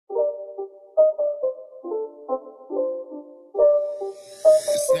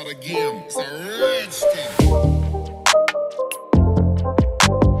It's not a game, it's a rich thing.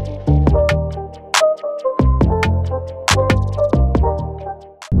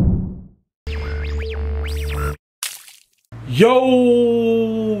 Yo,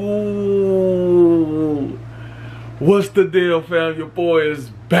 what's the deal, fam? Your boy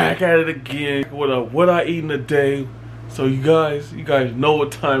is back at it again with what I eat in a day. So you guys know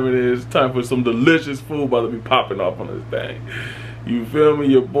what time it is. Time for some delicious food about to be popping off on this thing. You feel me?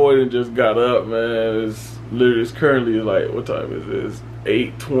 Your boy done just got up, man. It's currently like, what time is this?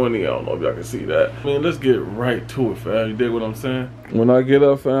 8:20. I don't know if y'all can see that. Man, let's get right to it, fam. You dig what I'm saying? When I get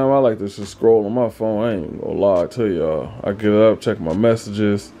up, fam, I like to just scroll on my phone. I ain't even gonna lie to y'all. I get up, check my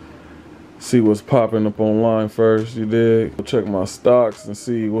messages, see what's popping up online first, you dig? Check my stocks and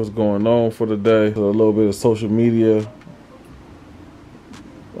see what's going on for the day. So a little bit of social media.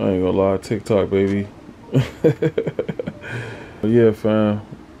 I ain't gonna lie, TikTok, baby. Yeah, fam.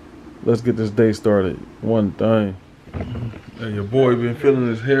 Let's get this day started. One thing. Hey, your boy been feeling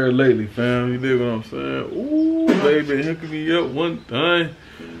his hair lately, fam. You dig what I'm saying? Ooh, they been hooking me up one thing.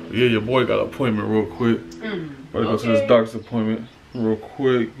 Yeah, your boy got an appointment real quick. Gotta go to this doctor's appointment real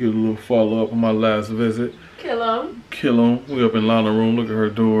quick. Get a little follow up on my last visit. Kill him. We up in Lana room. Look at her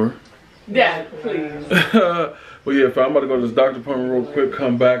door. Dad, please. But yeah, fam, I'm about to go to this doctor appointment real quick,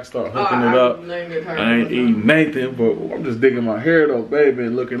 come back, start hooking it up. I ain't eating nothing, but I'm just digging my hair though, baby,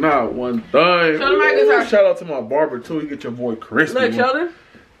 and looking out. One thing. Shout out to my barber too. You get your boy crispy. Look, Sheldon.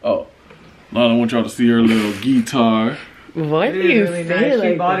 Oh, no, I want y'all to see her little guitar. What do you really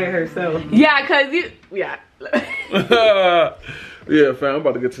say? She bought it herself. Yeah, cause you. Yeah. Yeah, fam, I'm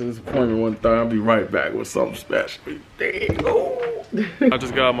about to get to this appointment one time. I'll be right back with something special. I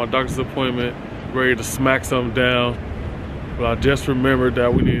just got my doctor's appointment, ready to smack something down. But I just remembered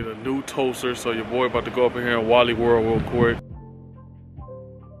that we needed a new toaster, so your boy about to go up in here in Wally World real quick.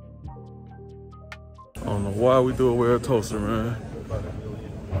 I don't know why we do it with a toaster, man.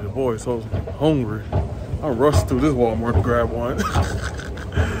 Your boy's so hungry. I rushed through this Walmart to grab one.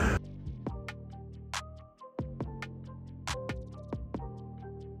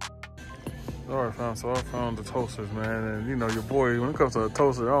 Alright, fam, so I found the toasters, man, and you know your boy, when it comes to a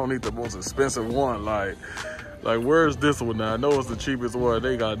toaster, I don't need the most expensive one. Like where's this one now? I know it's the cheapest one.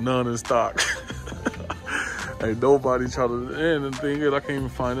 They got none in stock. Ain't nobody try to, and the thing is, I can't even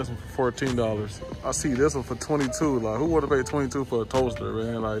find this one for $14. I see this one for $22. Like, who would have paid $22 for a toaster,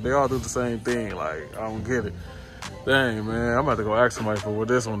 man? Like, they all do the same thing. Like, I don't get it. Dang, man, I'm about to go ask somebody for what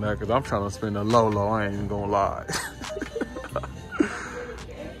this one at, because I'm trying to spend a low. I ain't even gonna lie.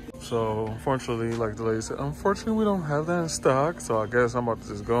 So, unfortunately, like the lady said, unfortunately, we don't have that in stock. So I guess I'm about to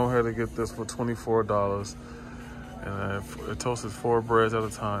just go ahead and get this for $24. And it toasts 4 breads at a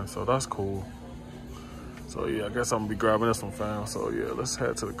time, so that's cool. So yeah, I guess I'm gonna be grabbing this one, fam. So yeah, let's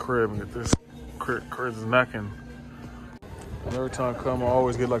head to the crib and get this crib snacking. And every time I come, I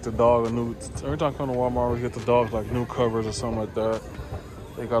always get like the dog a new, every time I come to Walmart, I always get the dogs like new covers or something like that.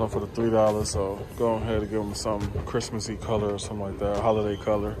 They got them for the $3, so go ahead and give them some Christmassy color or something like that, holiday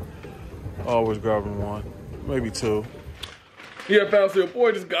color. Always grabbing one, maybe 2. Yeah, fam, so your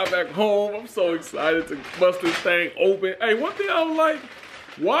boy just got back home. I'm so excited to bust this thing open. Hey, one thing I don't like,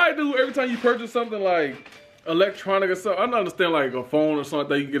 why do every time you purchase something like electronic or something, I don't understand, like a phone or something like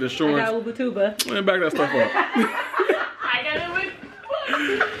that, you can get insurance. I got Uber-tuba. Man, back that stuff up. I got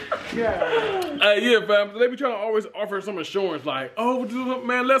Uber-tuba. Yeah. Yeah, fam, they be trying to always offer some insurance, like, oh,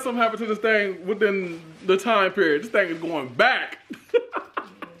 man, let something happen to this thing within the time period. This thing is going back.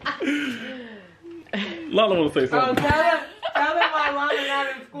 Lana want to say something. Oh, tell them why Lana not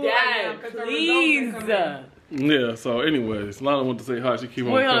in school right now, please. Yeah, so anyways, Lana want to say hi. She keep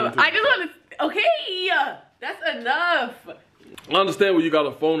on coming. I just want to, okay, that's enough. I understand when you got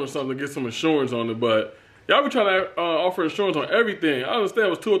a phone or something to get some insurance on it, but y'all be trying to offer insurance on everything. I understand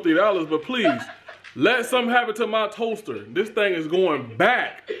it was $2 or $3, but please, let something happen to my toaster. This thing is going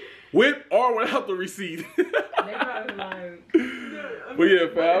back, with or without the receipt. They probably like, but yeah,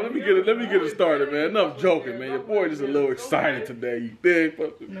 fam, let me get it started, man. Enough joking, man. Your boy just a little excited today. You dig?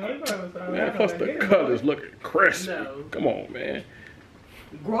 Man, plus the colors looking crispy. No. Come on, man.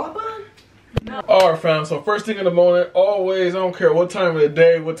 Grabba? No. All right, fam. So first thing in the morning, always, I don't care what time of the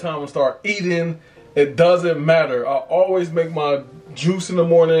day, what time I start eating, it doesn't matter. I always make my juice in the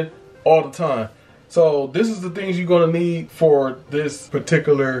morning all the time. So this is the things you're gonna need for this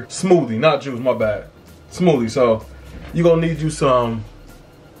particular smoothie. Not juice, my bad. Smoothie. So you're gonna need you some,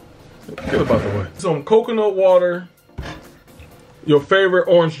 get it out the way. Some coconut water, your favorite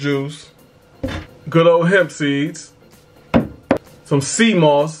orange juice, good old hemp seeds, some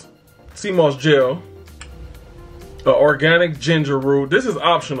SEAMOSS gel, The organic ginger root. This is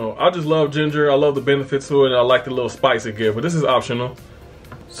optional. I just love ginger. I love the benefits to it, and I like the little spice it gives, but this is optional.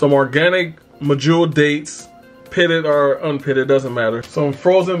 Some organic medjool dates, pitted or unpitted, doesn't matter. Some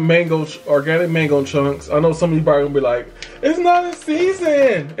frozen mango, organic mango chunks. I know some of you probably gonna be like, it's not in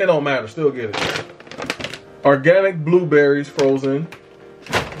season. It don't matter, still get it. Organic blueberries frozen.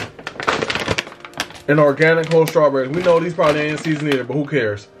 And organic whole strawberries. We know these probably ain't in season either, but who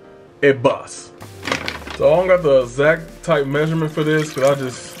cares? It busts. So I don't got the exact type measurement for this because I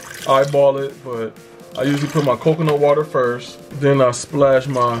just eyeball it, but I usually put my coconut water first. Then I splash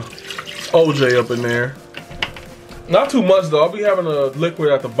my OJ up in there. Not too much though. I'll be having a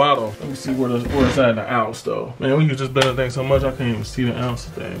liquid at the bottom. Let me see where it's at in the ounce though. Man, we can just blend the thing so much I can't even see the ounce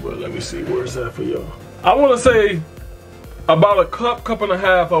thing, but let me see where it's at for y'all. I want to say about a cup and a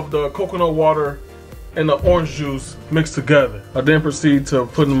half of the coconut water and the orange juice mixed together. I then proceed to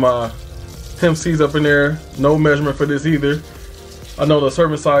putting my hemp seeds up in there. No measurement for this either. I know the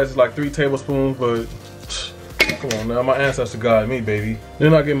serving size is like 3 tablespoons, but come on now, my ancestor guide me, baby.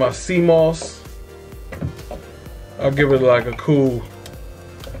 Then I get my SEAMOSS. I'll give it like a cool,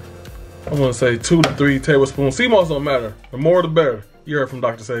 I'm gonna say 2 to 3 tablespoons. SEAMOSS don't matter. The more the better. You heard from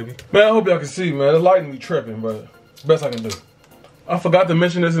Dr. Sabi. Man, I hope y'all can see, man. The lighting be tripping, but best I can do. I forgot to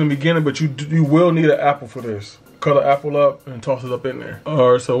mention this in the beginning, but you will need an apple for this. Cut an apple up and toss it up in there.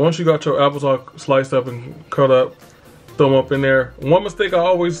 All right, so once you got your apples all sliced up and cut up, throw them up in there. One mistake I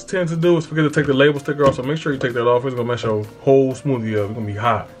always tend to do is forget to take the label sticker off, so make sure you take that off. It's gonna mess your whole smoothie up. It's gonna be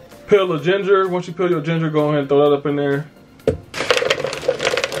hot. Peel the ginger. Once you peel your ginger, go ahead and throw that up in there.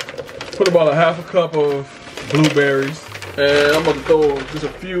 Put about a half a cup of blueberries. And I'm about to throw just a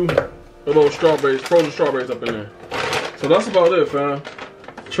few little strawberries, frozen strawberries up in there. So that's about it, fam.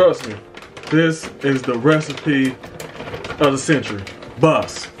 Trust me, this is the recipe of the century.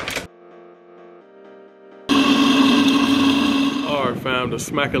 Bust. Alright, fam, the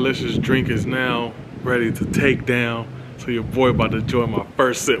Smackalicious drink is now ready to take down. So your boy about to enjoy my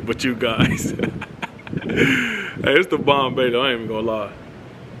first sip with you guys. Hey, it's the Bombay though, I ain't even gonna lie.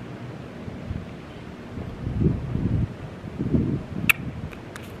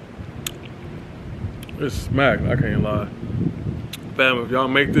 It's smack, I can't lie. Fam, if y'all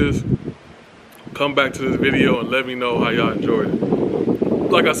make this, come back to this video and let me know how y'all enjoyed it.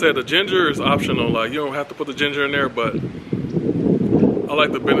 Like I said, the ginger is optional. Like, you don't have to put the ginger in there, but I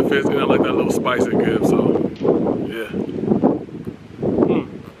like the benefits and I like that little spice it gives, so yeah.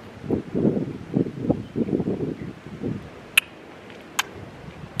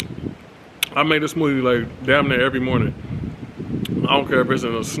 I make this smoothie like damn near every morning. I don't care if it's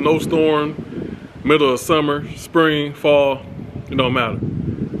in a snowstorm, middle of summer, spring, fall, it don't matter.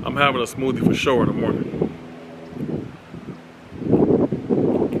 I'm having a smoothie for sure in the morning.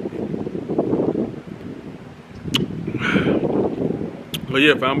 But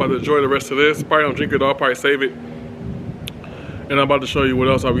yeah, if I'm about to enjoy the rest of this, probably don't drink it all, I'll probably save it. And I'm about to show you what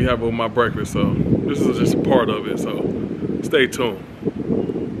else I'll be having with my breakfast, so this is just a part of it, so stay tuned.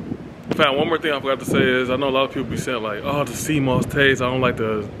 In fact, one more thing I forgot to say is I know a lot of people be saying like, oh, the SEAMOSS taste, I don't like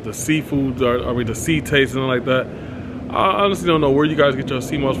the seafood, or I mean the sea taste and like that. I honestly don't know where you guys get your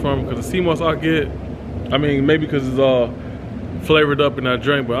SEAMOSS from, because the SEAMOSS I get, I mean, maybe because it's all flavored up in that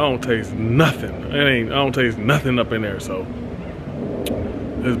drink, but I don't taste nothing. I don't taste nothing up in there, so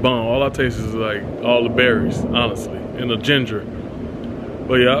it's bomb. All I taste is like all the berries, honestly, and the ginger.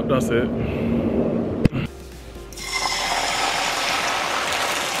 But yeah, that's it.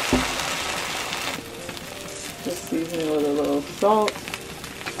 Just season it with a little salt,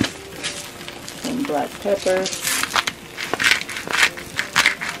 some black pepper,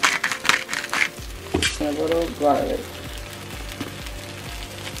 and a little garlic.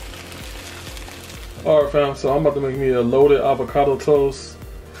 Alright fam, so I'm about to make me a loaded avocado toast.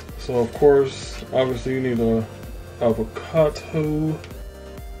 So of course, obviously you need a avocado.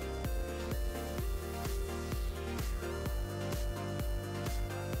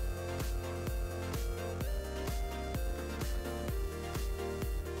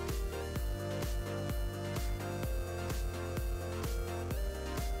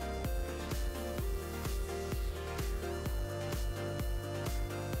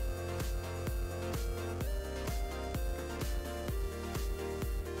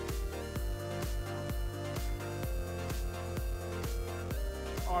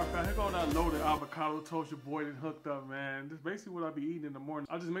 Alright fam, here go that loaded avocado toast your boy done hooked up, man. This is basically what I be eating in the morning.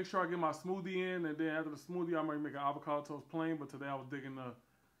 I just make sure I get my smoothie in, and then after the smoothie I might make an avocado toast plain, but today I was digging the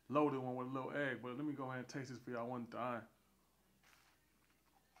loaded one with a little egg. But let me go ahead and taste this for y'all one time.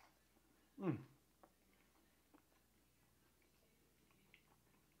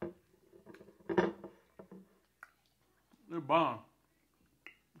 bomb.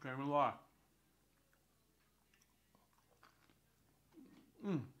 Can't even lie.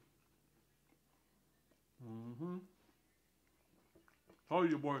 Told you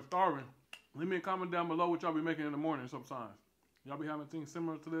your boy's starving. Leave me a comment down below what y'all be making in the morning sometimes. Y'all be having things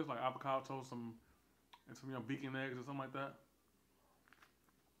similar to this, like avocado toast, and some bacon eggs or something like that.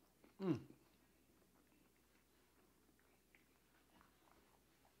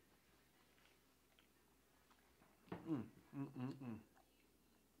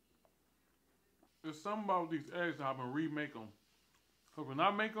 There's something about these eggs that I've been remake them. Cause when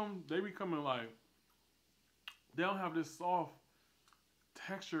I make them, they be coming like, they don't have this soft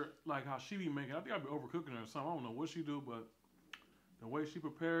texture like how she be making. I think I be overcooking her or something. I don't know what she do, but the way she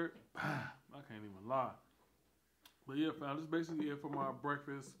prepared, I can't even lie. But yeah, fam, this is basically it for my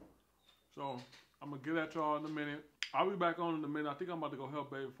breakfast. So I'm gonna get at y'all in a minute. I'll be back on in a minute. I think I'm about to go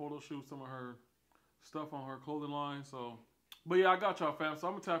help baby photo shoot some of her stuff on her clothing line. So, but yeah, I got y'all, fam. So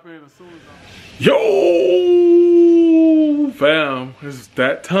I'm gonna tap in as soon as Yo, fam, it's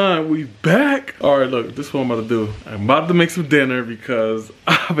that time. We back. All right, look, this is what I'm about to do. I'm about to make some dinner because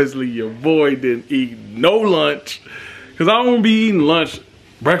obviously your boy didn't eat no lunch. Cause I don't be eating lunch,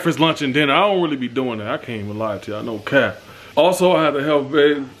 breakfast, lunch, and dinner. I don't really be doing that. I can't even lie to y'all, no cap. Also, I had to help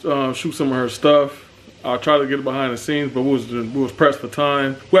babe shoot some of her stuff. I tried to get it behind the scenes, but we was pressed for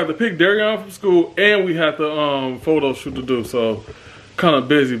time. We had to pick Darian from school, and we had the photo shoot to do, so kind of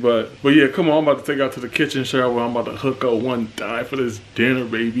busy. But yeah, come on, I'm about to take out to the kitchen shower. I'm about to hook up one time for this dinner,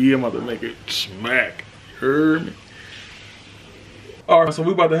 baby. I'm about to make it smack. You heard me? All right, so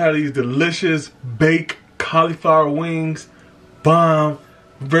we about to have these delicious baked cauliflower wings. Bomb.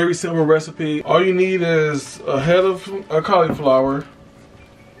 Very simple recipe. All you need is a head of cauliflower.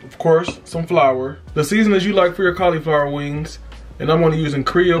 Of course, some flour. The seasonings you like for your cauliflower wings. And I'm only using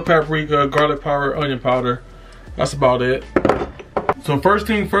Creole, paprika, garlic powder, onion powder. That's about it. So first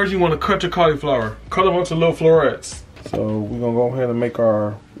thing first, you want to cut your cauliflower. Cut them up to little florets. So we're going to go ahead and make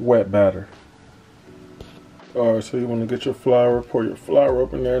our wet batter. Alright, so you want to get your flour, pour your flour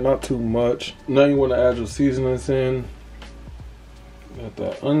up in there, not too much. Now you want to add your seasonings in. Got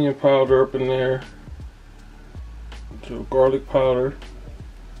that onion powder up in there. Get your garlic powder.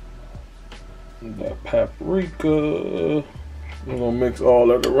 That paprika. I'm gonna mix all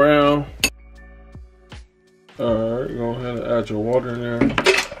that around. Alright, go ahead and add your water in there.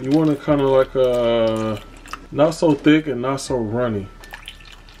 You want it kind of like not so thick and not so runny.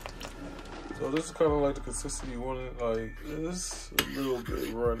 So this is kind of like the consistency you want it, like it's a little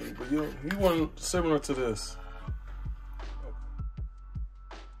bit runny, but you want it similar to this.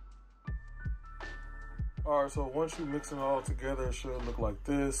 Alright, so once you mix it all together, it should look like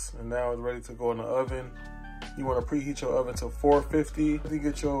this. And now it's ready to go in the oven. You want to preheat your oven to 450. You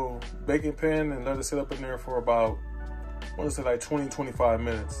get your baking pan and let it sit up in there for about, I want to say like 20-25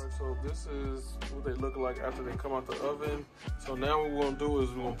 minutes. Right, so this is what they look like after they come out the oven. So now what we're going to do is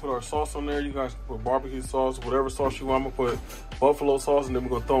we're going to put our sauce on there. You guys can put barbecue sauce, whatever sauce you want. I'm going to put buffalo sauce, and then we're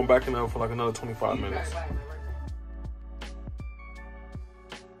going to throw them back in the oven for like another 25 minutes.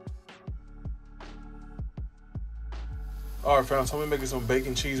 Alright, fam, so I'm making some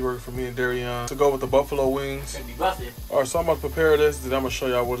bacon cheeseburger for me and Darian to go with the buffalo wings. Alright, so I'm about to prepare this, then I'm going to show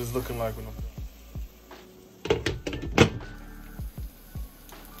y'all what it's looking like when I'm done.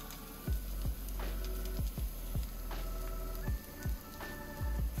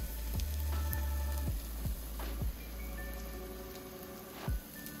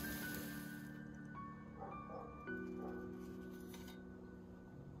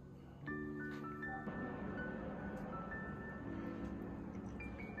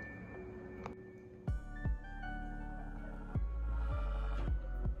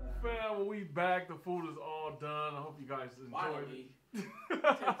 Fam, we back. The food is all done. I hope you guys enjoyed it.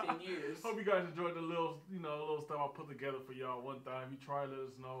 10 years. Hope you guys enjoyed the little, little stuff I put together for y'all one time. If you try, let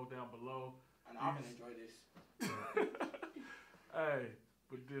us know down below. And I'm gonna enjoy this. Hey,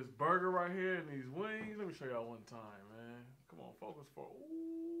 but this burger right here and these wings, let me show y'all one time, man. Come on, focus for.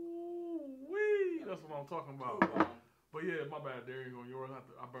 Ooh wee. That's what I'm talking about. But yeah, my bad, Darian, on yours.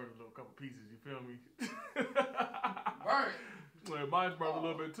 I burned a little couple pieces. You feel me? Burn. Well, mine's burned a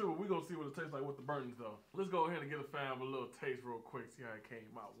little bit too. We're going to see what it tastes like with the burnings though. Let's go ahead and get a fam a little taste real quick. See how it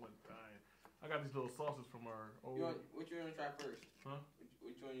came out one time. I got these little sauces from our old... Which you want to try first? Huh?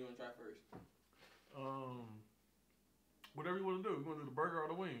 Which one you want to try first? Whatever you want to do. You want to do the burger or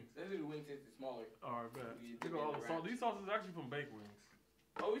the wings? Let's do the wings since it's smaller. Alright, bet. Look at all the sauce. These sauces are actually from baked wings.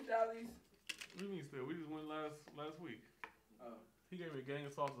 Oh, we tried these? What do you mean still? We just went last week. Oh. He gave me a gang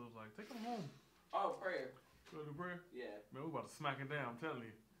of sauces. I was like, take them home. Oh, prayer. You want to do prayer? Yeah. Man, we about to smack it down, I'm telling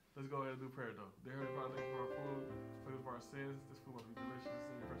you. Let's go ahead and do prayer though. Dear Heavenly Father, thank you for our food, forgive us for our sins. This food must be delicious.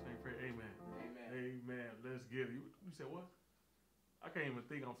 In your first name, pray. Amen. Amen. Amen. Let's get it. You said what? I can't even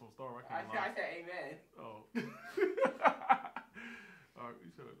think. I'm so starved. I said amen. Oh. All right, you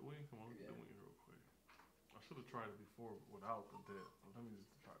said the wing. Come on, let's get the wing real quick. I should have tried it before without the dip. Let me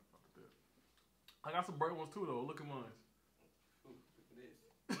just try it without the dip. I got some bright ones too though. Look at mine. Ooh, look at this.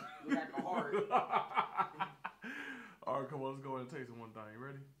 Look like a heart. All right, come on. Let's go ahead and taste it one time. You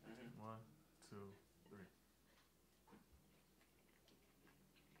ready? Mm-hmm. 1, 2, 3.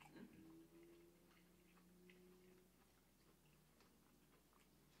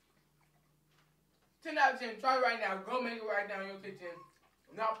 10 out of 10. Try it right now. Go make it right now in your kitchen.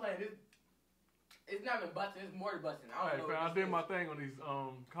 I'm not playing this. It's not even busting. It's more than busting. I don't know. I did my thing on these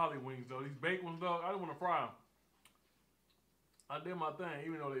Cauli wings though. These baked ones though. I didn't want to fry them. I did my thing,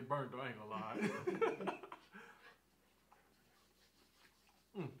 even though they burnt though. I ain't gonna lie.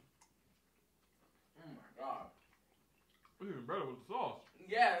 Oh my god. It's even better with the sauce.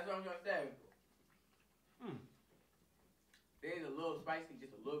 Yeah, that's what I'm gonna say. They're a little spicy,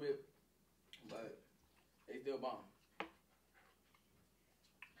 just a little bit, but they still bomb.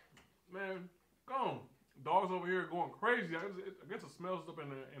 Man, go on. Dogs over here going crazy. I guess it smells up in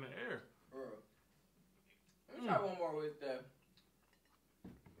the air. Let me try one more with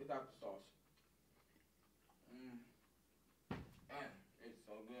without the sauce. Man, it's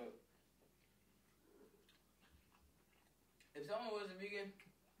so good. If someone was a vegan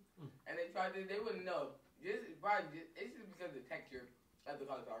and they tried this, they wouldn't know. It's just because of the texture of the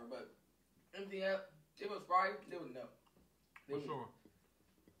cauliflower, but anything else, if it was fried, they wouldn't know. For sure.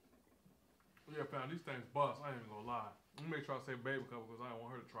 Yeah, fam, these things bust. I ain't even gonna lie. Let me make sure I say baby couple because I don't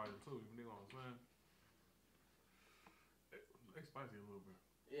want her to try it too. You know what I'm saying? They spicy a little bit.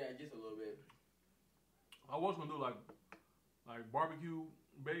 Yeah, just a little bit. I was gonna do like barbecue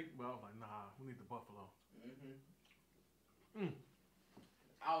bake, but I was like, nah, we need the buffalo.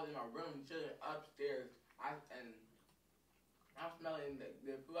 I was in my room chilling upstairs. I'm smelling the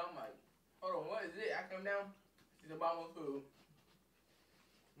food. I'm like, hold on, what is it? I come down, it's the bottom of food.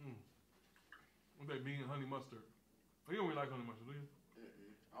 What's that bean and honey mustard? Oh, you don't really like honey mustard, do you?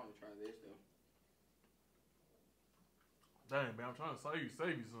 I want to try this though. Dang, man, I'm trying to save you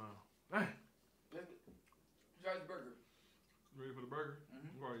some. Dang. Let's try this burger. You ready for the burger?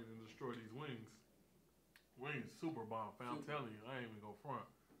 We're already gonna destroy these wings. Wings super bomb, fam. I'm telling you, I ain't even go front.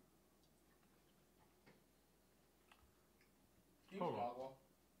 Hold on.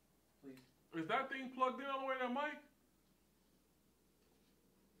 Please. Is that thing plugged in all the way to that mic?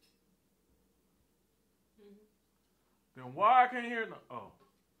 Then why I can't hear it? Oh.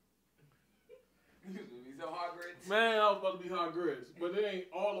 You used to be so hot grits. Man, I was about to be hot grits, but it ain't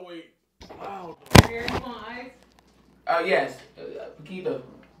all the way out. Here, you want ice? Oh, yes. Paquito.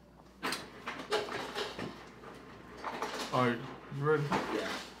 Alright, you ready? Yeah.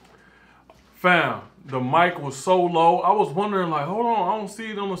 Fam, the mic was so low. I was wondering, like, hold on, I don't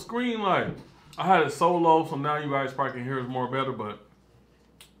see it on the screen. Like, I had it so low, so now you guys probably can hear it more better, but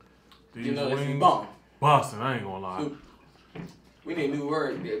these you know this is wings bomb. busting, I ain't gonna lie. We need a new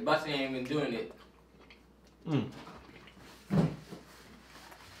word. Busting ain't even doing it.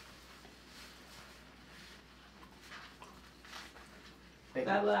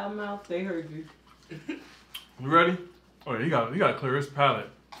 That loud mouth, they heard you. You ready? Oh yeah, you gotta clear his palate.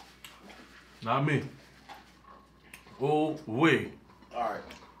 Not me. Oh wait. Alright.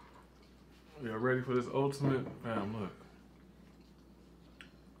 Y'all ready for this ultimate? Fam, look.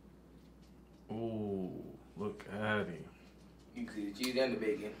 Oh, look at him. You can see the cheese and the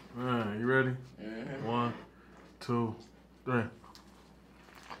bacon. Man, you ready? 1, 2, 3.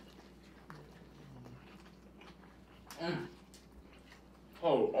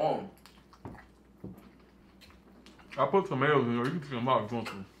 Hold on. I put tomatoes in there. You can take them out if you want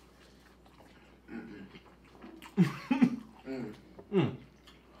to.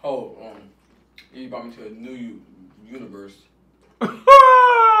 Hold on. You brought me to a new universe.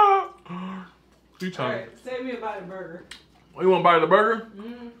 Alright, save me a bite of burger. Oh, you want a bite of the burger?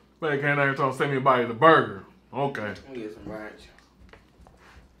 Man, can't I tell him send me a bite of the burger? Okay. Let me get some ranch.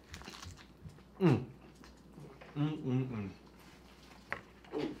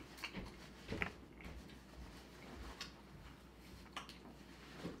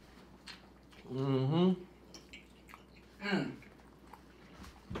 Ooh.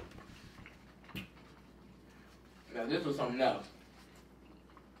 Now this was something else.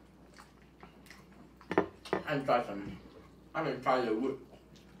 I didn't try something. I didn't try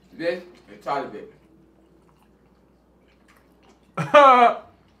this and try of it.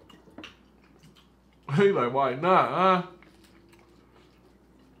 He like, why not, huh?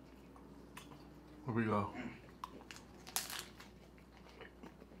 Here we go.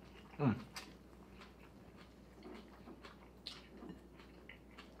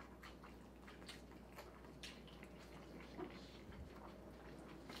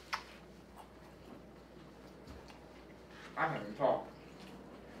 I can't even talk.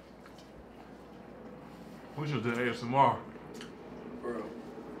 We should do ASMR. For real.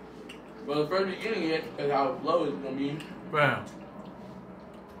 Well, the first beginning yet, because how low it's gonna be. Bam.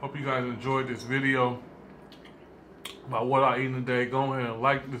 Hope you guys enjoyed this video about what I eat today. Go ahead and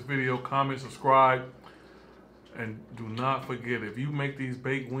like this video, comment, subscribe, and do not forget, if you make these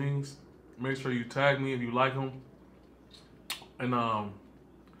baked wings, make sure you tag me if you like them. And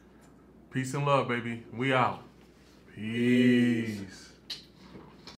peace and love, baby. We out. Peace.